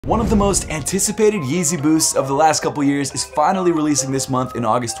One of the most anticipated Yeezy boosts of the last couple years is finally releasing this month in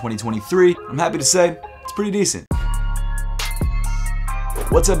August 2023. I'm happy to say, it's pretty decent.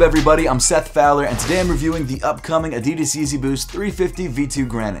 What's up everybody, I'm Seth Fowler and today I'm reviewing the upcoming Adidas Yeezy Boost 350 V2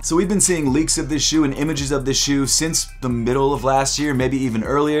 Granite. So we've been seeing leaks of this shoe and images of this shoe since the middle of last year, maybe even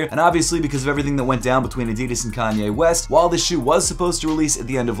earlier, and obviously because of everything that went down between Adidas and Kanye West, while this shoe was supposed to release at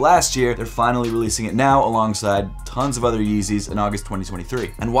the end of last year, they're finally releasing it now alongside tons of other Yeezys in August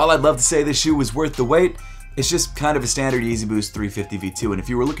 2023. And while I'd love to say this shoe was worth the wait, it's just kind of a standard Yeezy Boost 350 V2, and if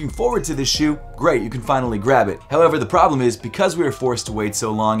you were looking forward to this shoe, great, you can finally grab it. However, the problem is, because we were forced to wait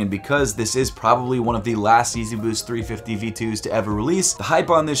so long, and because this is probably one of the last Yeezy Boost 350 V2s to ever release, the hype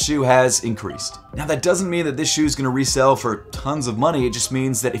on this shoe has increased. Now that doesn't mean that this shoe is going to resell for tons of money, it just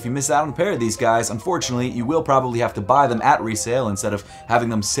means that if you miss out on a pair of these guys, unfortunately, you will probably have to buy them at resale instead of having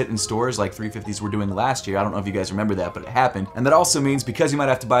them sit in stores like 350s were doing last year. I don't know if you guys remember that, but it happened. And that also means because you might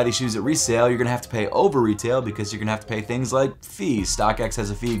have to buy these shoes at resale, you're going to have to pay over retail because you're going to have to pay things like fees. StockX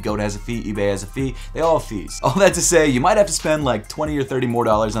has a fee, Goat has a fee, eBay has a fee, they all have fees. All that to say, you might have to spend like $20 or $30 more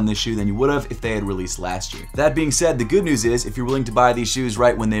on this shoe than you would have if they had released last year. That being said, the good news is if you're willing to buy these shoes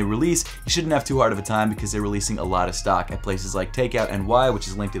right when they release, you shouldn't have too hard of a time because they're releasing a lot of stock at places like Takeout NY, which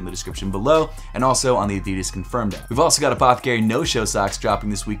is linked in the description below, and also on the Adidas Confirmed app. We've also got Apothecary no-show socks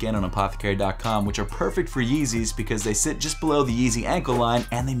dropping this weekend on apothecary.com, which are perfect for Yeezys because they sit just below the Yeezy ankle line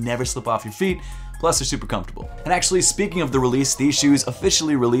and they never slip off your feet. Plus, they're super comfortable. And actually, speaking of the release, these shoes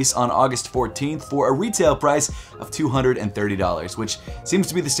officially release on August 14th for a retail price of $230, which seems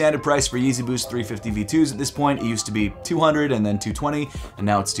to be the standard price for Yeezy Boost 350 V2s at this point. It used to be $200 and then $220, and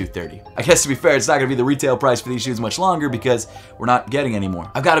now it's $230. I guess to be fair, it's not gonna be the retail price for these shoes much longer because we're not getting any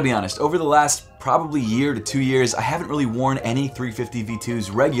more. I've gotta be honest, over the last probably year to 2 years, I haven't really worn any 350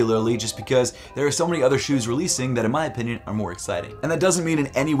 V2s regularly just because there are so many other shoes releasing that in my opinion are more exciting. And that doesn't mean in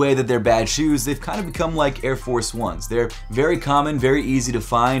any way that they're bad shoes. They've kind of become like Air Force Ones. They're very common, very easy to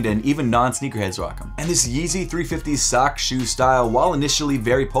find, and even non-sneakerheads rock them. And this Yeezy 350 sock shoe style, while initially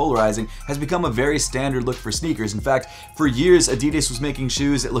very polarizing, has become a very standard look for sneakers. In fact, for years Adidas was making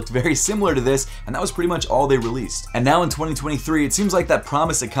shoes that looked very similar to this, and that was pretty much all they released. And now in 2023, it seems like that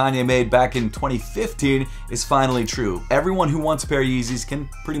promise that Kanye made back in 2015 is finally true. Everyone who wants a pair of Yeezys can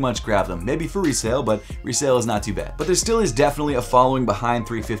pretty much grab them. Maybe for resale, but resale is not too bad. But there still is definitely a following behind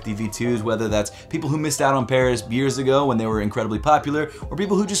 350 V2s, whether that's people who missed out on pairs years ago when they were incredibly popular, or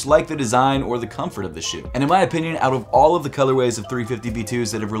people who just like the design or the comfort of the shoe. And in my opinion, out of all of the colorways of 350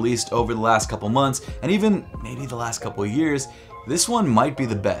 V2s that have released over the last couple months, and even maybe the last couple of years, this one might be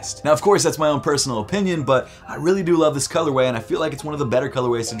the best. Now, of course, that's my own personal opinion, but I really do love this colorway, and I feel like it's one of the better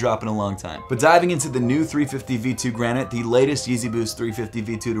colorways to drop in a long time. But diving into the new 350 V2 Granite, the latest Yeezy Boost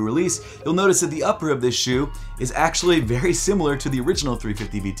 350 V2 to release, you'll notice that the upper of this shoe is actually very similar to the original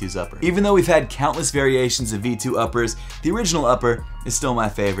 350 V2's upper. Even though we've had countless variations of V2 uppers, the original upper is still my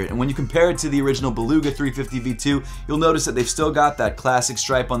favorite. And when you compare it to the original Beluga 350 V2, you'll notice that they've still got that classic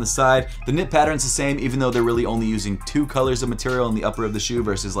stripe on the side. The knit pattern's the same, even though they're really only using 2 colors of material in the upper of the shoe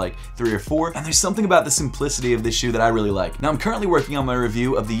versus like 3 or 4. And there's something about the simplicity of this shoe that I really like. Now I'm currently working on my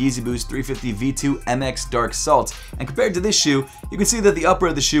review of the Yeezy Boost 350 V2 MX Dark Salt, and compared to this shoe, you can see that the upper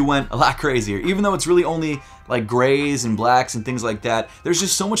of the shoe went a lot crazier. Even though it's really only like grays and blacks and things like that, there's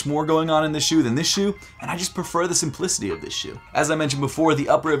just so much more going on in this shoe than this shoe, and I just prefer the simplicity of this shoe. As I mentioned before, the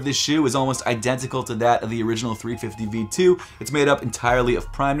upper of this shoe is almost identical to that of the original 350 V2. It's made up entirely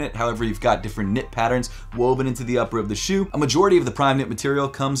of prime knit, however you've got different knit patterns woven into the upper of the shoe. A majority of the prime knit material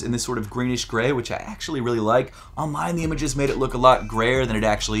comes in this sort of greenish gray, which I actually really like. Online, the images made it look a lot grayer than it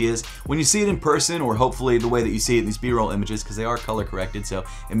actually is. When you see it in person, or hopefully the way that you see it in these B-roll images, because they are color corrected, so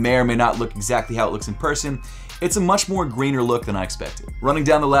it may or may not look exactly how it looks in person, it's a much more greener look than I expected. Running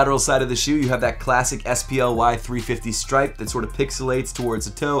down the lateral side of the shoe, you have that classic SPLY 350 stripe that sort of pixelates towards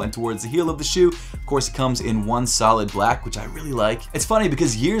the toe and towards the heel of the shoe. Of course, it comes in one solid black, which I really like. It's funny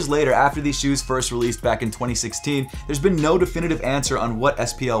because years later, after these shoes first released back in 2016, there's been no definitive answer on what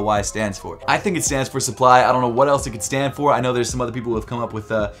SPLY stands for. I think it stands for supply. I don't know what else it could stand for. I know there's some other people who have come up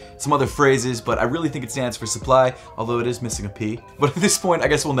with some other phrases, but I really think it stands for supply, although it is missing a P. But at this point, I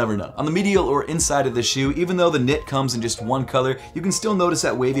guess we'll never know. On the medial or inside of the shoe, even though the knit comes in just one color, you can still notice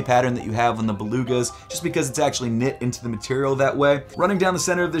that wavy pattern that you have on the Belugas, just because it's actually knit into the material that way. Running down the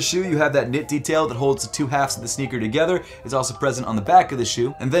center of the shoe, you have that knit detail that holds the two halves of the sneaker together is also present on the back of the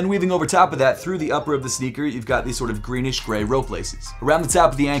shoe. And then weaving over top of that through the upper of the sneaker, you've got these sort of greenish gray rope laces. Around the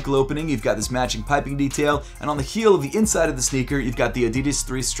top of the ankle opening, you've got this matching piping detail, and on the heel of the inside of the sneaker, you've got the Adidas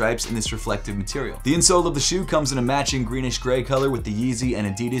 3 stripes in this reflective material. The insole of the shoe comes in a matching greenish gray color with the YEEZY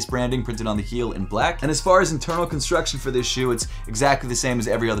and Adidas branding printed on the heel in black. And as far as internal construction for this shoe, it's exactly the same as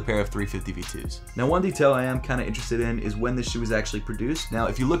every other pair of 350 V2s. Now, one detail I am kind of interested in is when this shoe is actually produced. Now,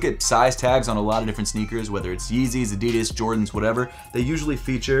 if you look at size tags on a lot of different sneakers, whether it's Yeezys, Adidas, Jordans, whatever, they usually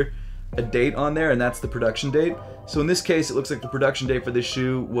feature a date on there, and that's the production date. So in this case, it looks like the production date for this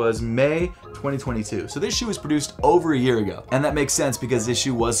shoe was May 2022. So this shoe was produced over a year ago. And that makes sense because this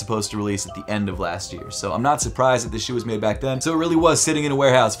shoe was supposed to release at the end of last year. So I'm not surprised that this shoe was made back then. So it really was sitting in a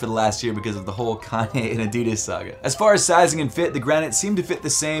warehouse for the last year because of the whole Kanye and Adidas saga. As far as sizing and fit, the Granite seemed to fit the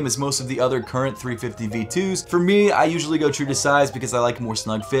same as most of the other current 350 V2s. For me, I usually go true to size because I like a more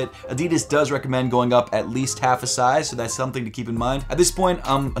snug fit. Adidas does recommend going up at least half a size, so that's something to keep in mind. At this point,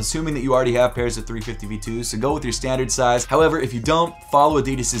 I'm assuming that you already have pairs of 350 V2s, so go with your standard size. However, if you don't, follow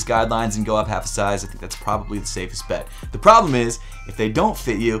Adidas's guidelines and go up half a size. I think that's probably the safest bet. The problem is, if they don't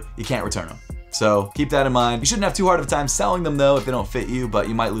fit you, you can't return them. So keep that in mind. You shouldn't have too hard of a time selling them though if they don't fit you, but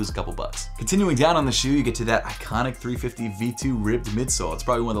you might lose a couple bucks. Continuing down on the shoe, you get to that iconic 350 V2 ribbed midsole. It's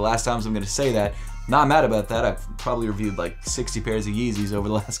probably one of the last times I'm going to say that. Not mad about that. I've probably reviewed like 60 pairs of Yeezys over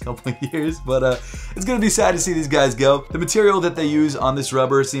the last couple of years, but it's gonna be sad to see these guys go. The material that they use on this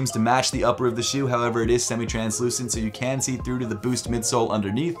rubber seems to match the upper of the shoe. However, it is semi-translucent, so you can see through to the Boost midsole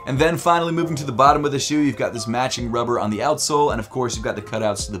underneath. And then finally moving to the bottom of the shoe, you've got this matching rubber on the outsole, and of course you've got the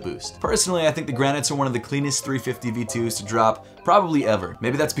cutouts to the Boost. Personally, I think the Granites are one of the cleanest 350 V2s to drop probably ever.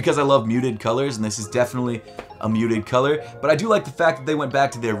 Maybe that's because I love muted colors, and this is definitely a muted color, but I do like the fact that they went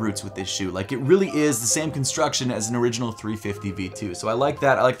back to their roots with this shoe. Like, it really is the same construction as an original 350 V2. So I like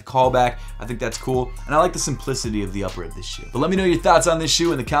that. I like the callback. I think that's cool. And I like the simplicity of the upper of this shoe. But let me know your thoughts on this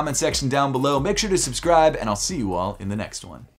shoe in the comment section down below. Make sure to subscribe, and I'll see you all in the next one.